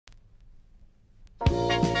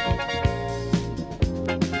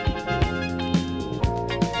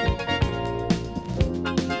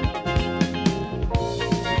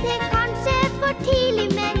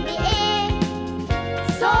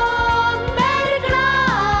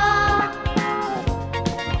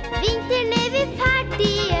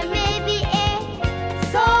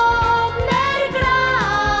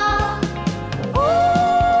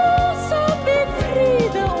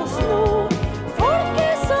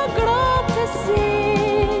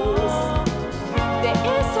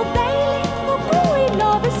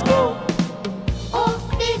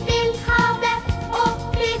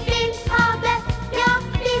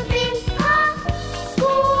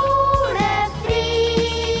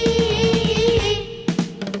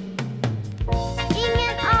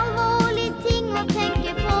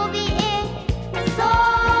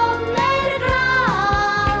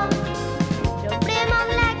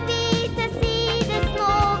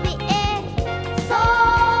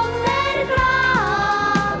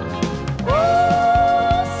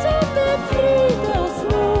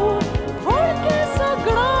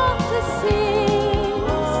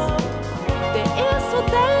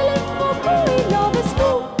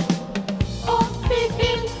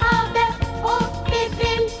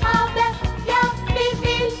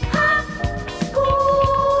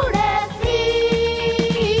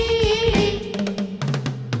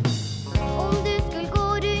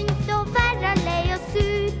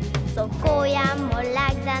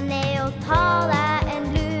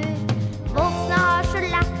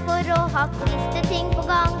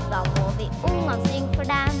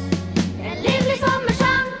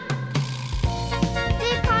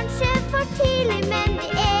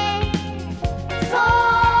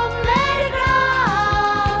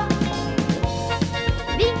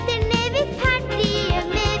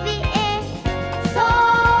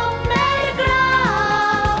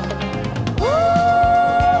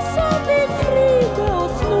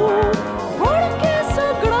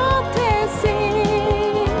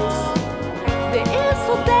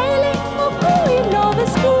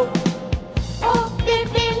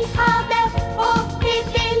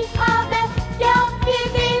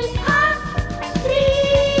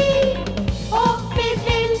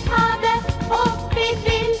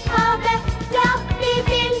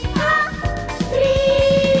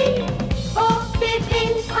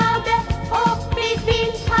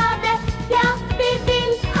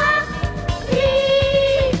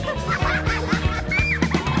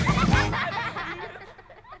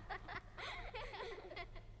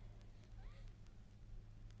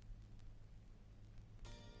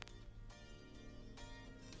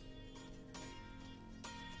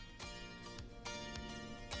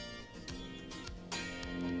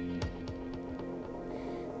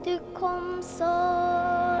så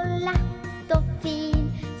lett og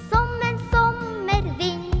fin som en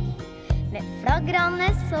sommervind, med flagrende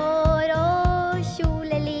sår og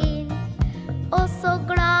kjolelin. Og så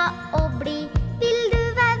glad og blid, vil du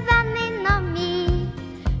være venninna mi?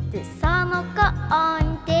 Du sa noe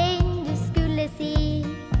annet enn du skulle si.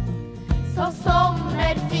 Så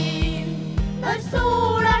sommerfin når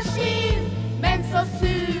sola skin, men så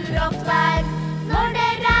sur og tvær når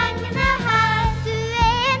det regner her. Du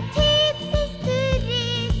en typisk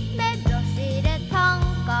turist med brosjyre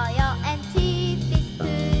tanker, ja, en typisk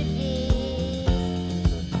turist.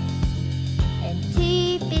 En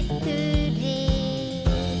typisk turist.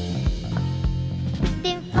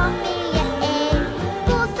 Din familie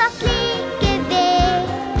bosatt like ved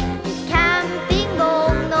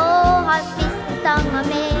campingvogn og har fiskestanga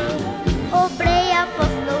med, og bleia på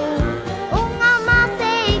snor. Unga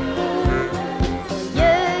maser i kor, og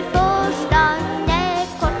gjør forstandet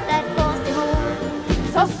kortere på sin mor.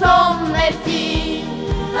 Så sommerfin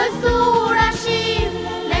når sola skin,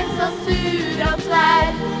 men så sur og tvær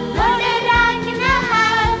når det regner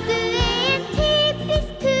her. Du en typisk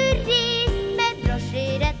turist med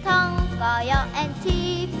brosjyre tanker, ja, en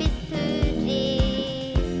typisk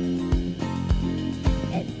turist.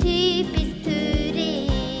 En typisk turist.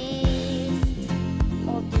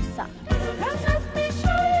 Og du sa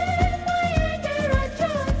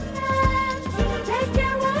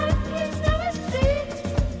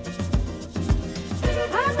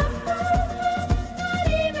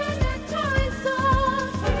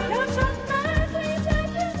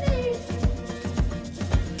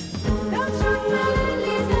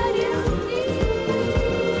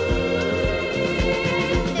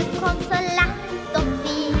du kom så lett og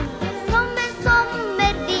fin som en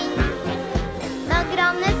sommervind, med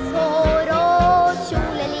flagrende sår og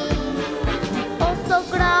kjolelin. Og så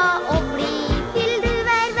glad og blid, vil du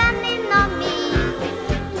være venninna mi?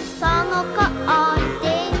 Du sa noe annet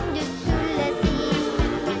enn du skulle si.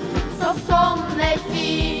 Så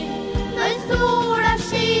sommerfin når sola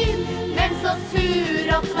skin, men så sur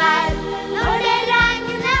og tvær når det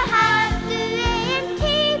regner her. Du en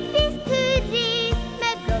typisk turist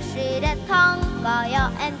med brosjyre tanker, ja,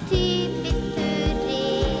 en typisk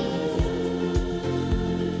turist.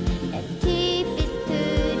 En typisk turist.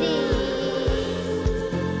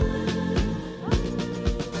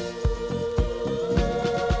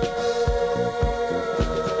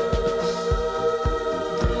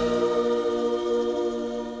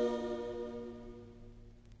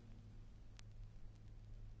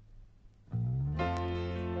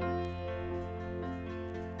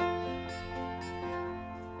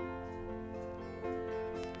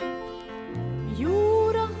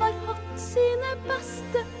 Jorda har hatt sine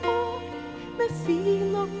beste år med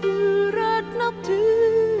fin og urørt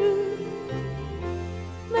natur,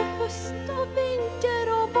 med høst og vinter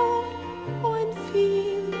og vår og en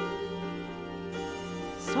fin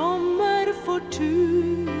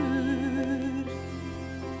sommerfortur.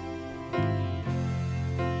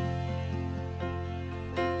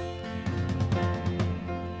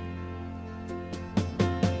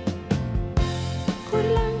 Hvor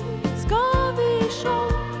lenge skal vi se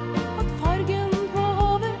at fargen på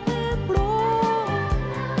havet blå,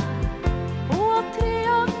 og at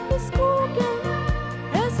trea i skogen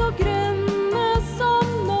så grønne som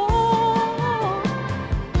nå?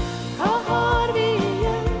 Hva har vi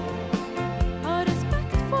igjen av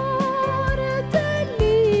respekt for det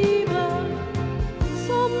livet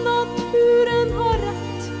som naturen har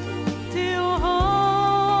rett til å ha?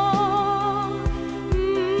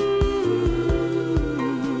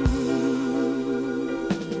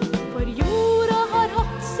 For jorda har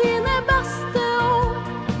hatt sine beste år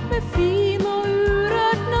med fin og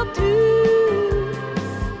urørt natur,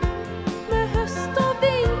 med høst og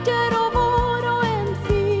vinter og vår og en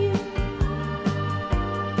fin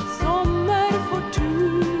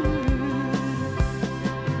sommerfortur.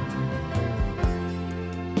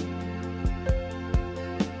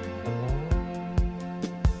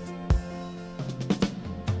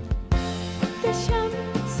 Det kjem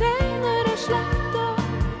senere slekter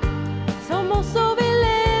som også vil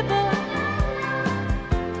leve,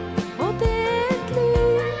 og det et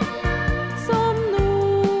liv som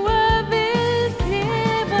noe vil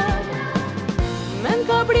kreve. Men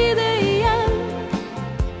hva blir det igjen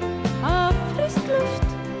av frisk luft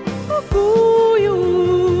og god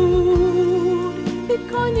jord? Vi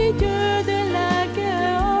kan ikke ødelegge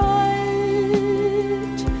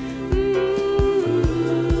alt.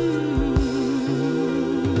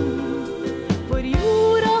 For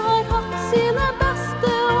jorda har hatt sine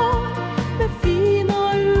beste år med fin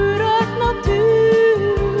og urørt natur,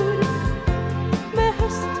 med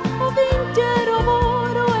høst og vinter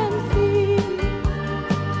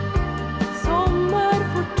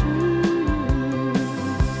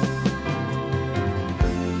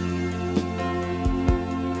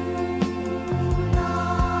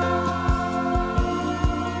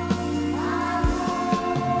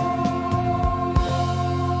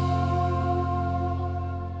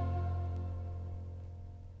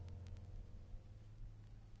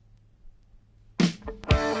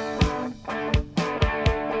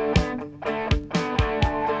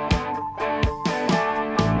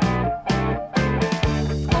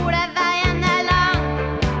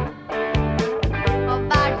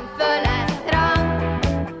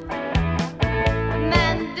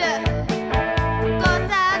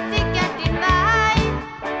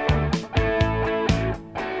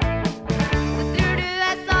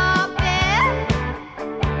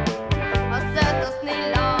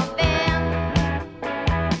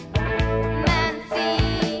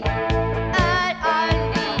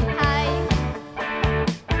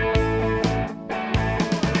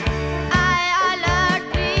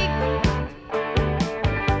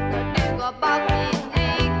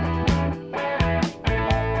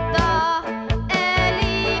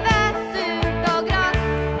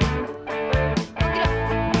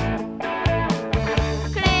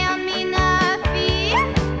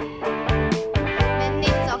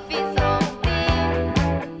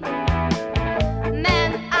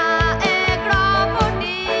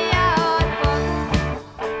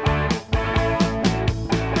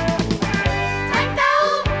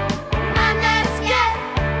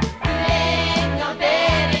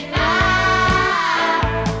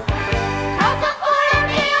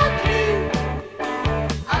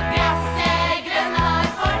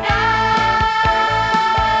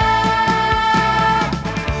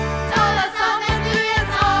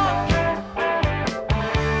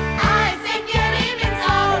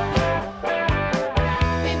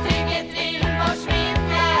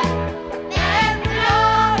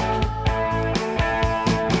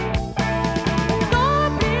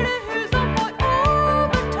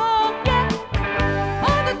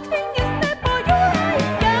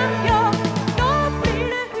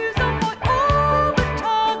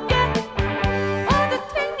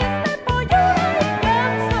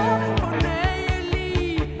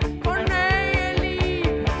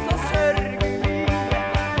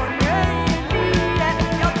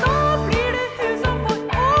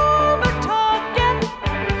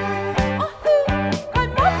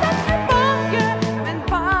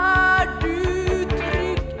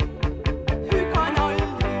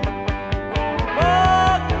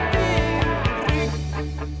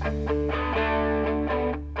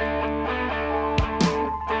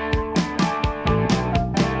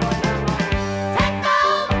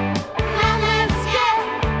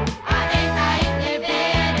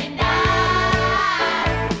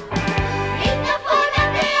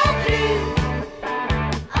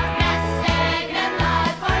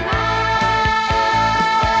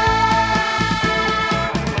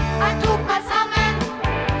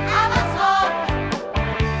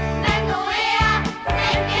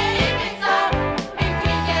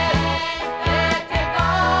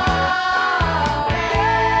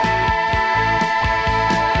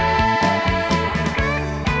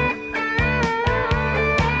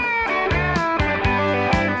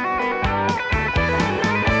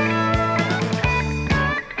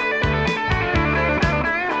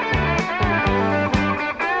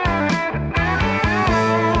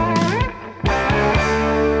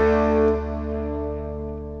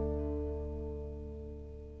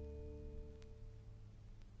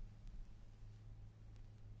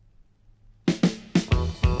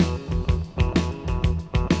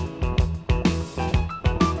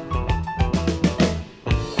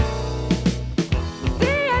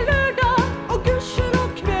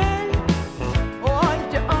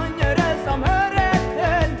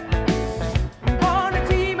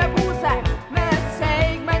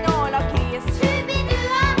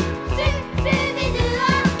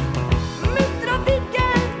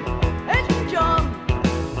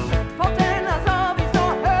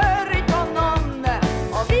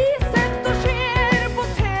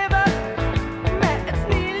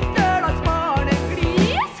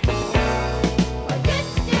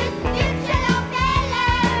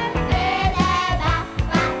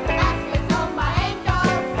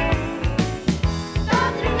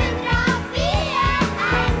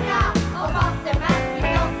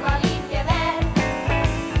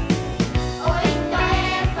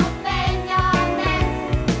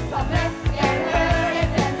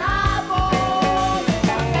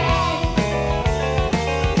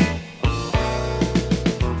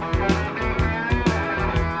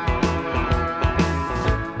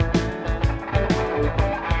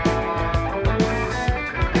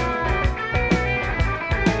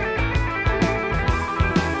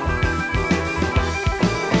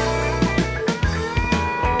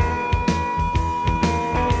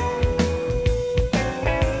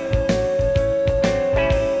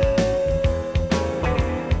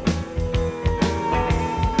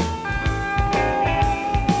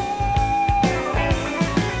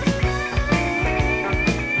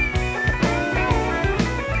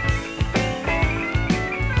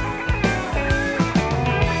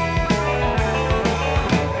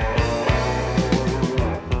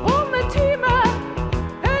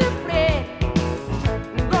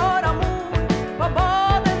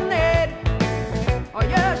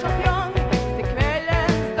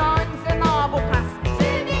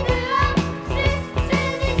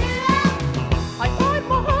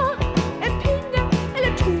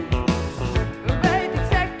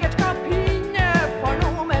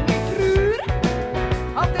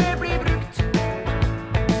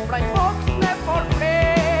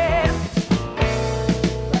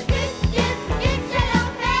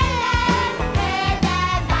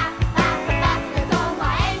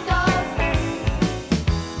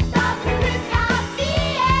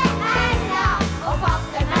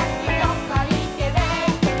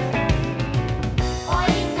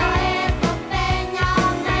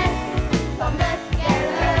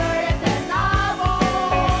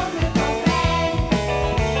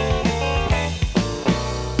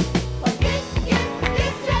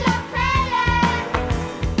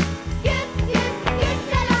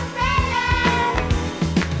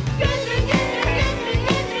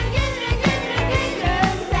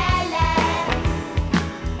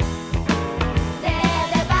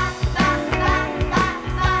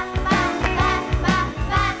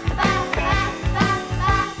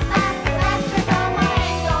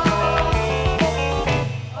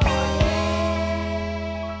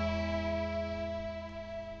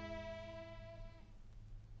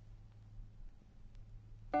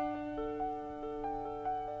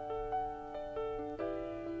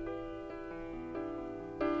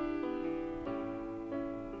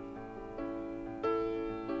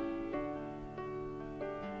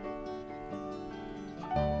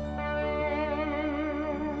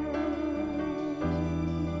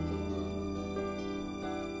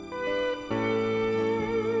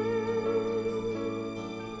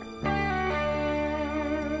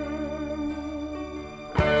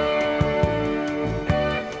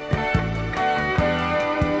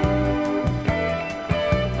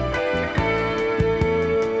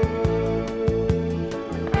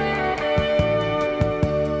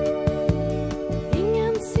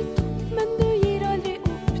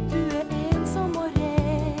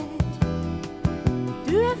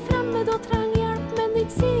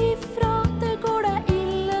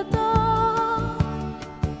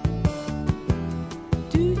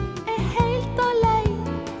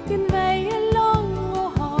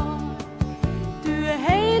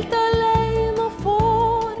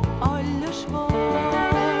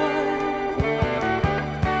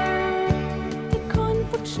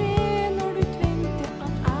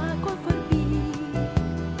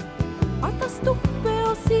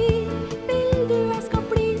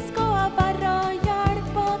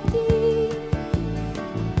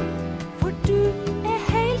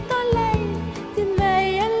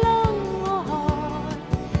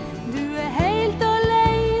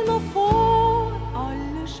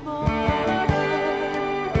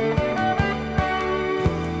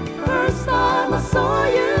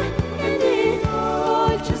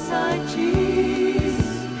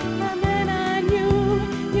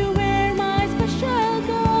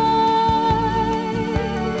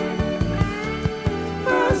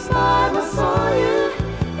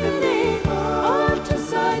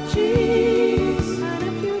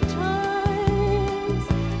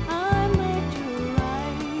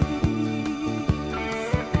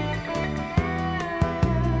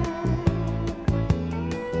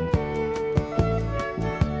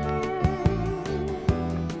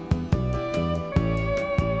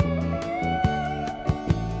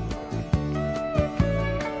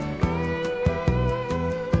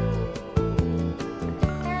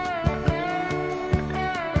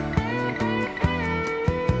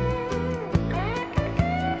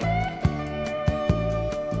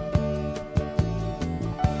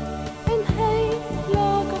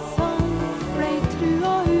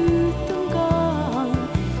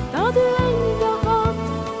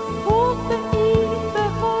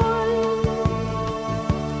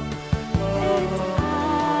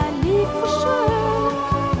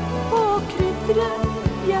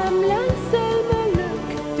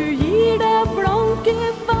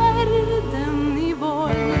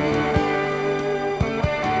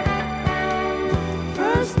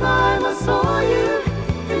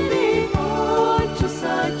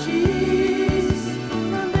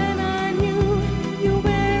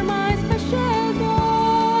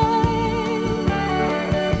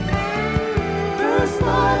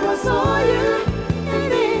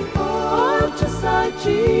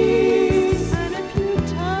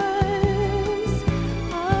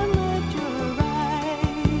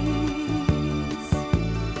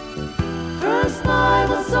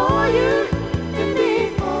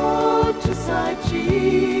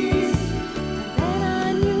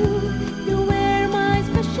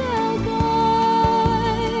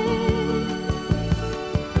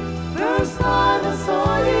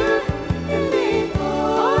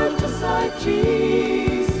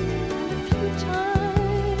cheese. The few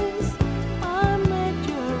times I met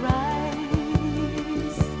your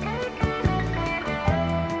eyes.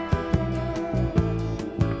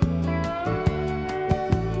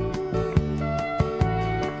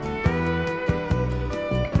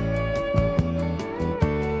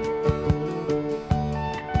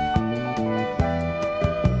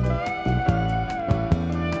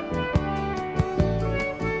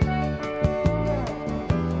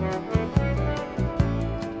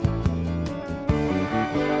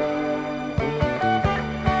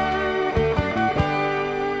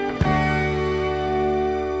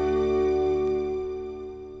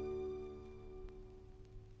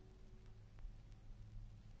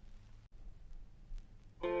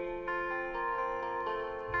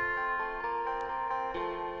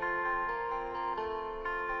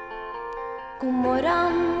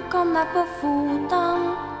 Godmorran, kom deg på foten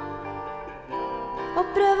og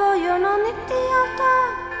prøv å gjøre noe nyttig av det.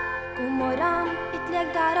 Godmorran, ikke legg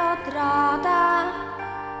der og dra deg,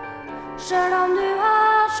 selv om du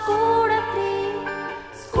har skolefri.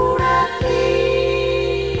 Skolefri.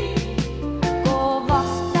 Gå og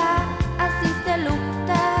vask deg, jeg synes det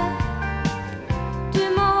lukter. Du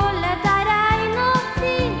må holde deg rein og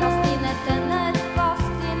fin. Vask dine tenner, vask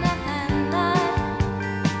dine hender.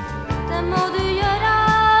 Det må du gjøre,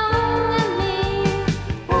 ungen min,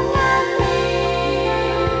 ungen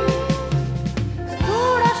min.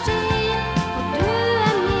 Sola skin, og du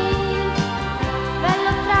min. Vel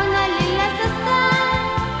og tragne lille søster.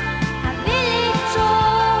 Jeg vil ikke se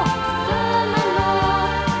sømmen nå,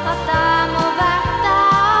 at jeg må vekte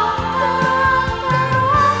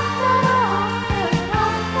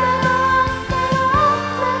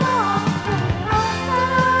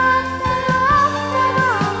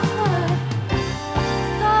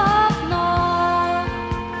Stopp nå.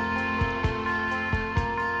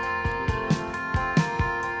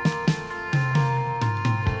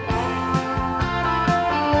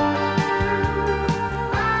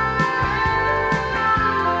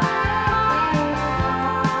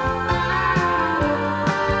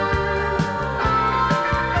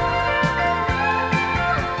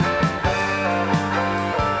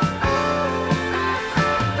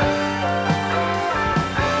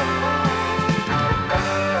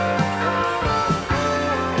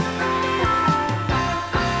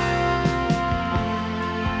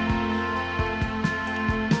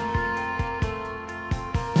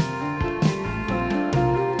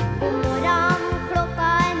 Godmorran,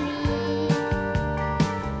 klokka 9.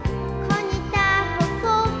 Kan ikke jeg få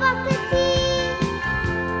sove til 10?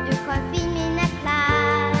 Du kan finne mine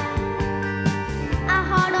klær. Jeg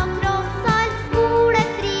har da tross alt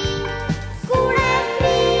skolefri.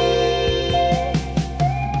 Skolefri.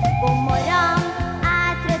 Godmorran, jeg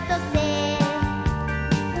er trøtt og sen.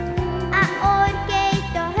 Jeg orker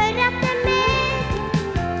ikke å høre etter mer.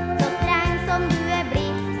 Så streng som du er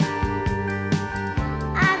blitt.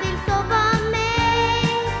 Jeg vil sove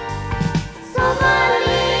mer. Sove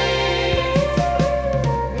litt.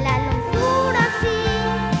 Lell om sola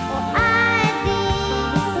skin, og jeg er din.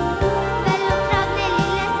 Vel og tragne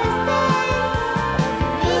lille søster. Og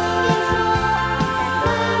du ikke vil se at jeg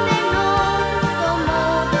sømmer nå, så må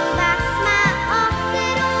du vekke meg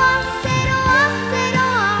atter og atter og atter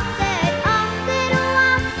og atter. Atter og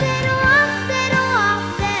atter og atter og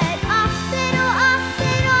atter. Atter og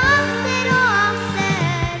atter og atter og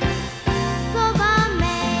atter. Sove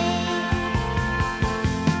mer.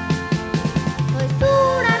 For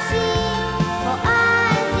sola skin, og jeg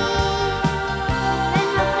er din.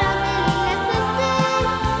 Vel og tragne lille søster.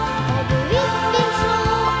 Og du ikke vil se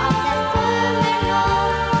at jeg sømmer nå,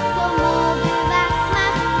 så må du vekke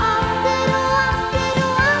meg atter og atter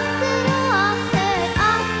og atter og atter.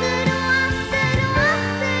 Atter og atter og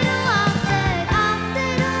atter og atter. Atter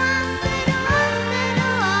og atter og atter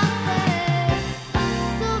og atter.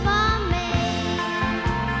 Sove mer.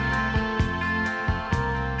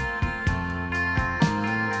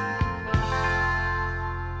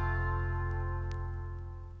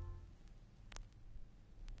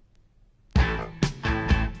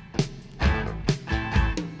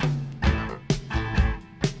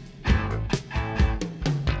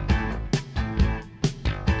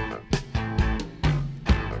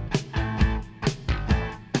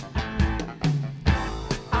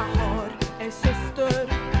 Jeg har en søster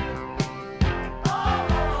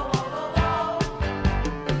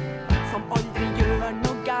som aldri gjør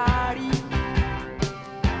noe galt.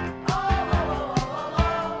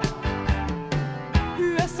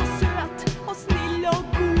 Hun er så søt og snill og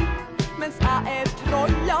god, mens jeg er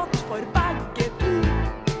trollat for begge to.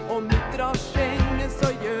 Og muttera skjennes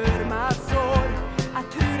og gjør meg sår. Jeg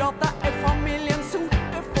tror at jeg er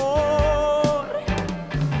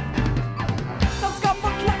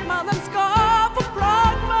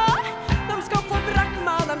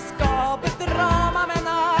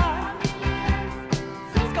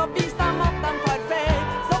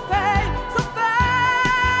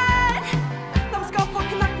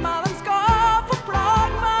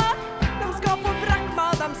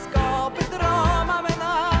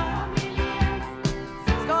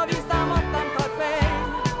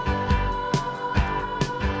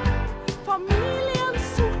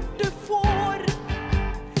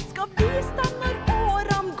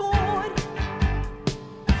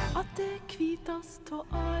av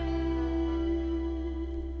all.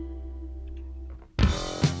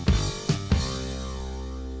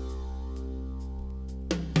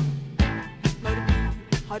 Når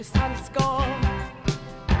vi har selskap,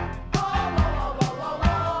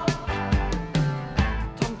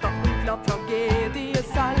 tanta, onkla,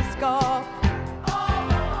 tragedieselskap,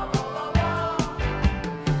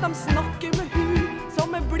 de snakker med hun som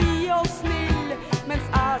blid og snill, mens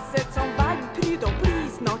jeg sitter som veggpryd og blir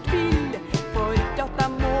snart vill. For ikke at de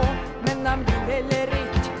må, men de vil heller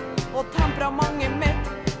ikke, og temperamentet mitt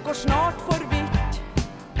går snart for vidt.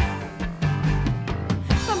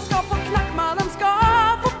 De skal få knekk meg, de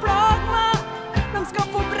skal få plag meg, de skal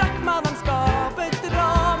få brekk meg, de skal bedra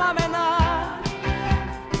meg, men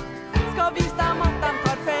jeg skal vise dem at de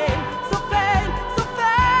tar feil, så feil, så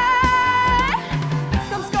feil.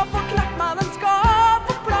 De skal få knekk meg, de skal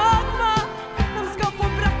få plag meg, de skal få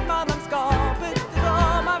brekk meg, de skal bedra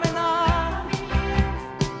meg, men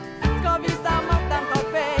jeg skal vise dem at de tar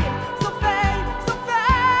feil, så feil, så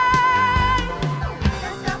feil. De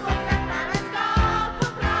skal få knekk meg, de skal få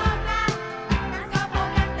plag meg, de skal få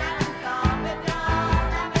brekk meg, de skal bedra meg, men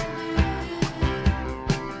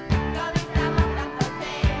du skal vise dem at de tar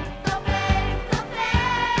feil, så feil, så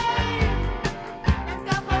feil. De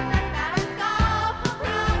skal få knekk meg, de skal få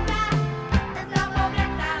plag meg, de skal få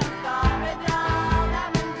brekk meg, de skal bedra meg,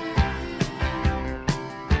 men du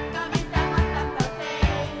skal vise dem at de tar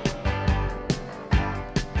feil.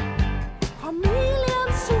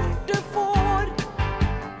 Familiens sorte får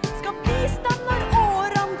skal vise dem når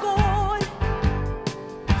årene går,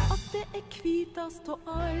 at det kvitast og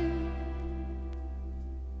all.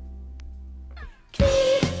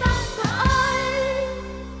 Kvitast og all.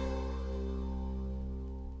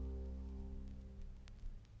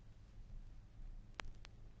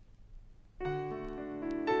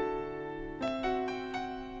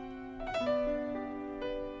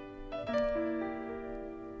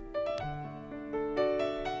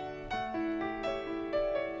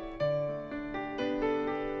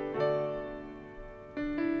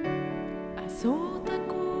 Jeg så deg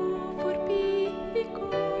gå forbi I går.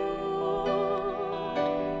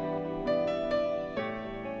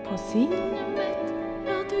 På sinnet mitt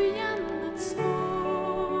la du igjen et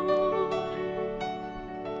sår.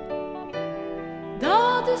 Da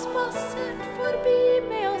du spasset forbi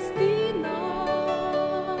med Stina.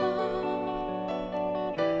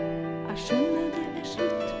 Jeg skjønner det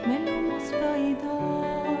slutt mellom oss fra I dag.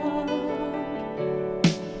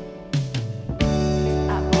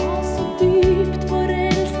 Jeg var så dypt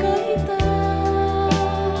forelsket I dag.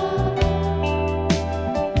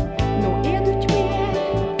 Nå du ikke mer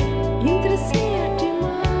interessert I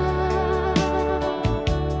meg.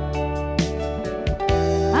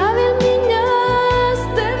 Jeg vil minnes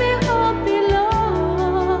det vi hadde I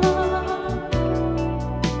lag.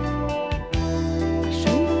 Jeg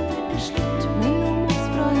skjønner det slutt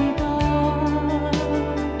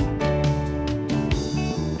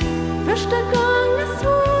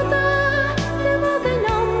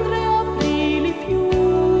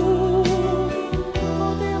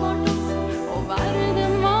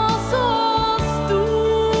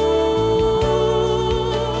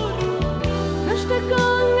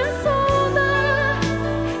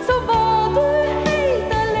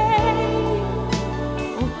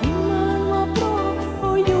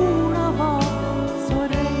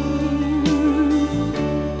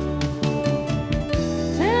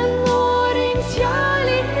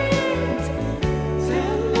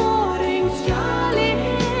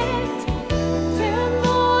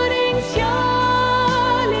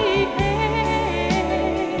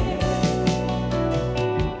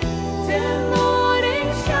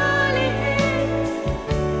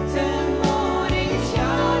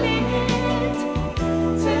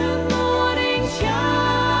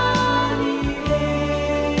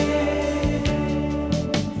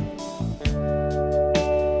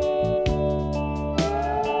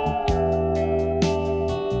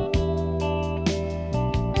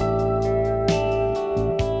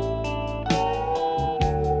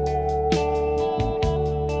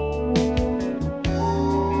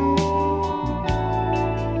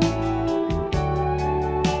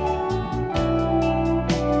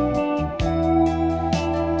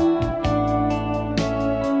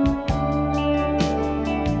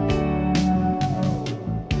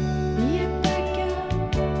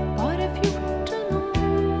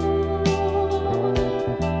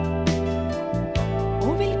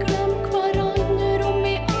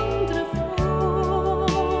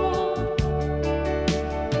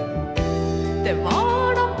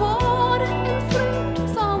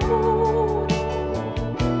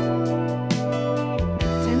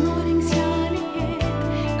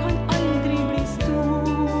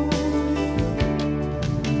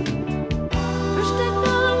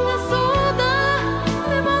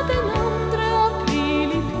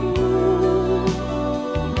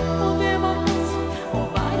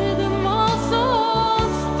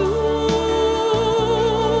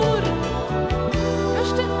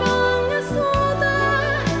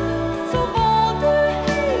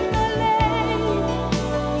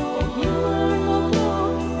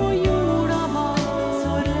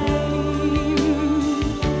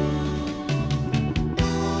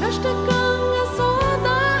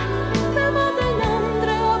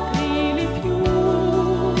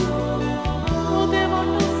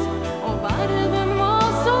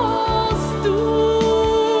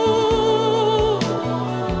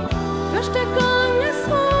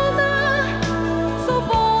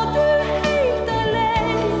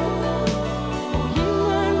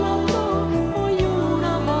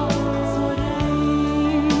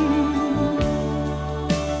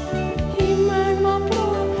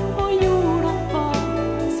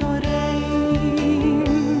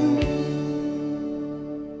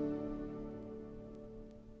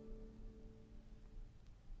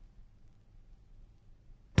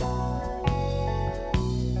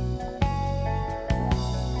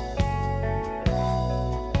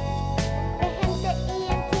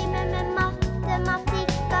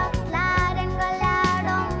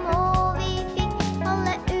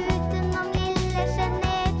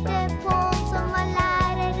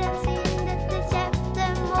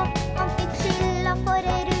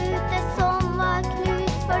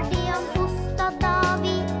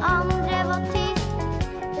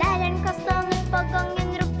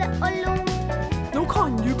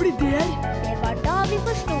bedre. Det var da vi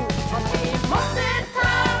forstod At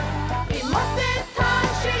vi måtte ta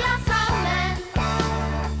skylda sammen.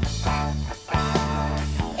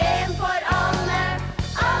 En for alle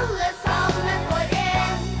sammen for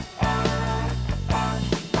en.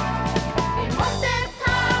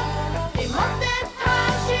 Vi måtte ta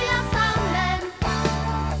skylda sammen.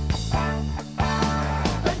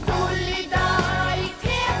 For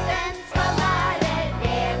solidariteten skal være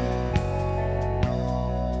ren.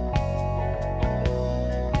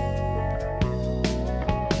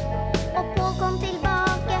 Og Pål kom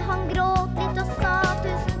tilbake, han gråt litt og sa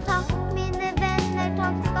tusen takk, mine venner,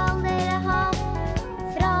 takk skal dere ha.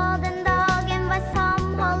 Fra den dagen var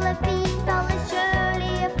samholdet fint, alle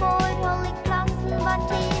kjølige forhold i klassen var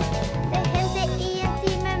tid. Det hendte i en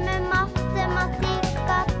time med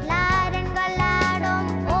matematikk at læreren ga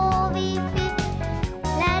lærdom, og vi fikk.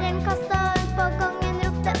 Læreren kastet ut på gangen,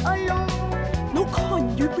 ropte og lo. Nå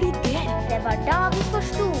kan du bli der. Det var da vi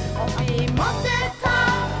forstod At vi måtte